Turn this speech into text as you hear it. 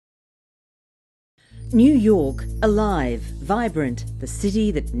New York, alive, vibrant, the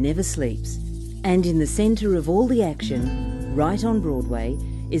city that never sleeps. And in the centre of all the action, right on Broadway,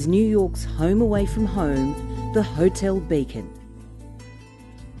 is New York's home away from home, the Hotel Beacon.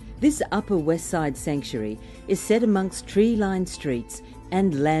 This Upper West Side sanctuary is set amongst tree-lined streets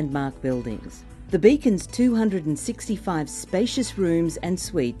and landmark buildings. The Beacon's 265 spacious rooms and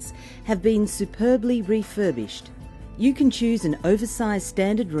suites have been superbly refurbished. You can choose an oversized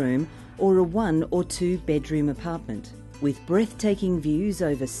standard room or a 1 or 2 bedroom apartment. With breathtaking views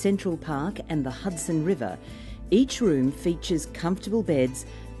over Central Park and the Hudson River, each room features comfortable beds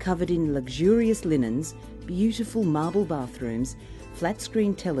covered in luxurious linens, beautiful marble bathrooms,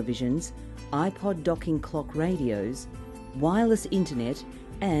 flat-screen televisions, iPod docking clock radios, wireless internet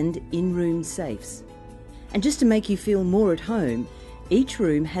and in-room safes. And just to make you feel more at home, each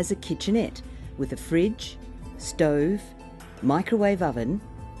room has a kitchenette with a fridge, stove, microwave oven,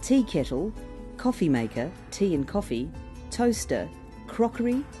 tea kettle, coffee maker, tea and coffee, toaster,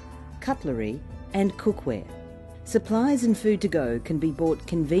 crockery, cutlery and cookware. Supplies and food to go can be bought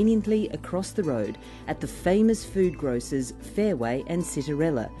conveniently across the road at the famous food grocers Fairway and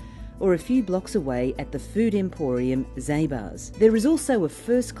Citarella, or a few blocks away at the food emporium Zabar's. There is also a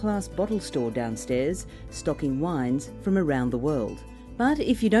first-class bottle store downstairs stocking wines from around the world. But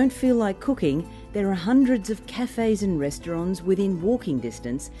if you don't feel like cooking, there are hundreds of cafes and restaurants within walking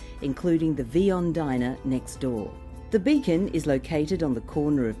distance, including the Vion Diner next door. The Beacon is located on the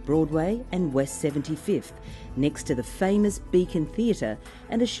corner of Broadway and West 75th, next to the famous Beacon Theatre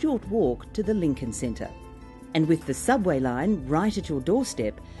and a short walk to the Lincoln Center. And with the subway line right at your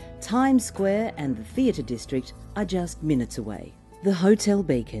doorstep, Times Square and the Theatre District are just minutes away. The Hotel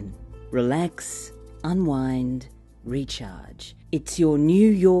Beacon. Relax, unwind, recharge. It's your New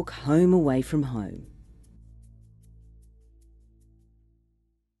York home away from home.